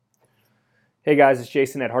Hey guys, it's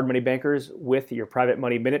Jason at Hard Money Bankers with your Private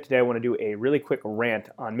Money Minute. Today I want to do a really quick rant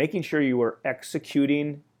on making sure you are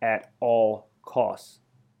executing at all costs.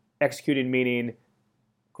 Executing meaning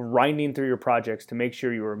grinding through your projects to make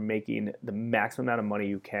sure you are making the maximum amount of money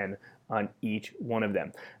you can on each one of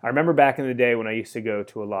them. I remember back in the day when I used to go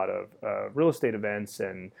to a lot of real estate events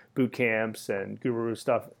and boot camps and guru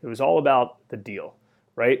stuff. It was all about the deal,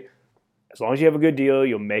 right? As long as you have a good deal,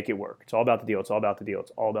 you'll make it work. It's all about the deal. It's all about the deal.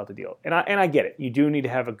 It's all about the deal. And I get it. You do need to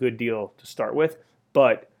have a good deal to start with,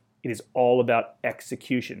 but it is all about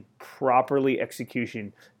execution, properly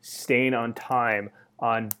execution, staying on time,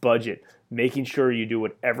 on budget, making sure you do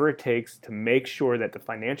whatever it takes to make sure that the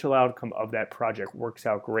financial outcome of that project works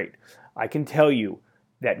out great. I can tell you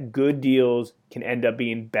that good deals can end up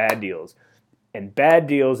being bad deals. And bad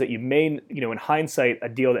deals that you may, in hindsight, a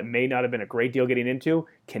deal that may not have been a great deal getting into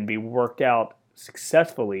can be worked out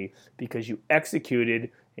successfully because you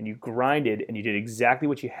executed and you grinded and you did exactly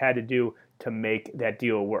what you had to do to make that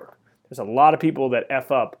deal work. There's a lot of people that F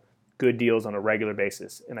up good deals on a regular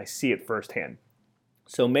basis, and I see it firsthand.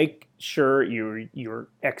 So make sure you're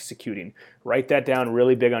executing. Write that down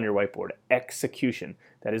really big on your whiteboard. Execution.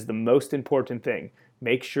 That is the most important thing.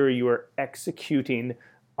 Make sure you are executing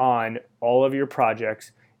on all of your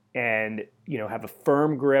projects and have a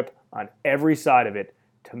firm grip on every side of it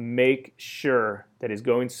to make sure that it's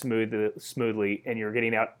going smoothly and you're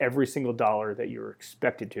getting out every single dollar that you were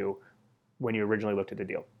expected to when you originally looked at the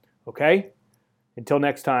deal. Okay? Until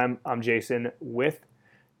next time, I'm Jason with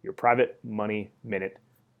your Private Money Minute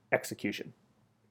execution.